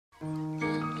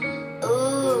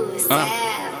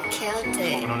Yeah, killed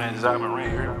it. On that Zama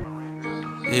ring,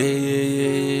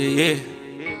 Yeah.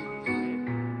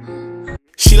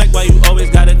 She like, why you always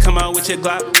gotta come out with your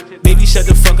Glock? Baby, shut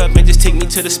the fuck up and just take me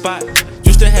to the spot.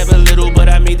 Used to have a little, but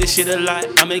I made this shit a lot.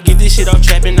 I'ma get this shit off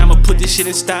trapping, I'ma put this shit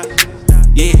in stock.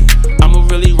 Yeah, I'ma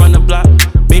really run the block.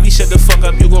 Baby, shut the fuck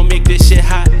up, you gon' make this shit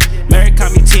hot.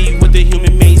 Murakami T with the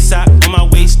human made sock. On my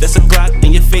waist, that's a Glock.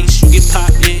 In your face, you get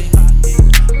popped, yeah.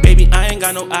 Baby, I ain't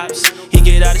got no ops. He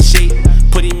get out of shape,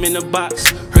 put him in the box.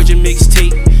 Heard your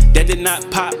mixtape, that did not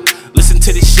pop. Listen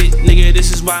to this shit, nigga,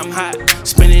 this is why I'm hot.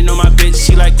 Spinning on my bitch,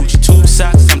 she like Gucci tube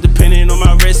socks. I'm depending on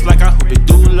my wrist like I hope it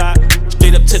do lock.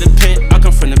 Straight up to the pen, I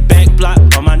come from the back block.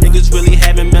 All my niggas really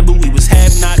having, remember we was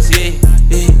have-nots, yeah.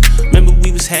 Remember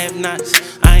we was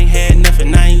have-nots. I ain't had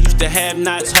nothing, I ain't used to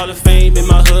have-nots. Hall of Fame in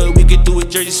my hood, we could do a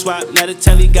jersey swap. Now the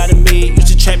telly got it made, used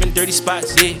to trap in dirty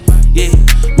spots, yeah.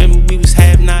 Remember we was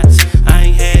have-nots. I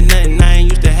ain't had nothing, I ain't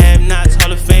used to have-nots.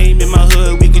 Hall of Fame in my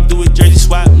hood, we could do a jersey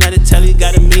swap. Now the telly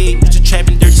got it made, used to trap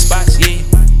in dirty spots, yeah.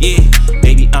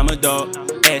 Baby, I'm a dog,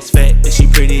 ass fat, and she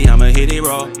pretty, I'ma hit it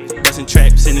raw. Bustin'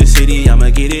 traps in the city, I'ma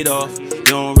get it off. You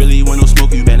don't really want no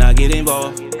smoke, you better not get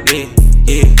involved.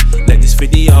 Yeah, let this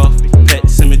 50 off. Pet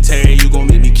cemetery, you gon'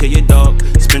 make me kill your dog.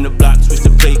 Spin the block, switch the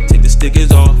plate, take the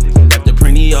stickers off. Wrap the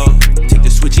printy off, take the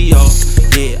switchy off.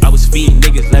 Yeah, I was feeding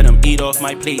niggas, let them eat off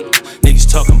my plate.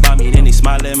 Niggas talking about me, then they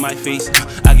smile in my face.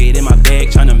 I get in my bag,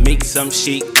 tryna make some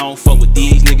shake. I don't fuck with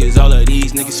these niggas, all of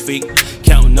these niggas fake.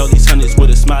 Counting all these hundreds with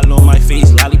a smile on my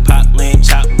face. Lollipop, lamb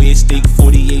chop, weird steak,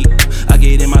 48. I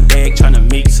get in my bag, tryna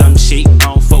make some shake.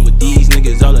 I don't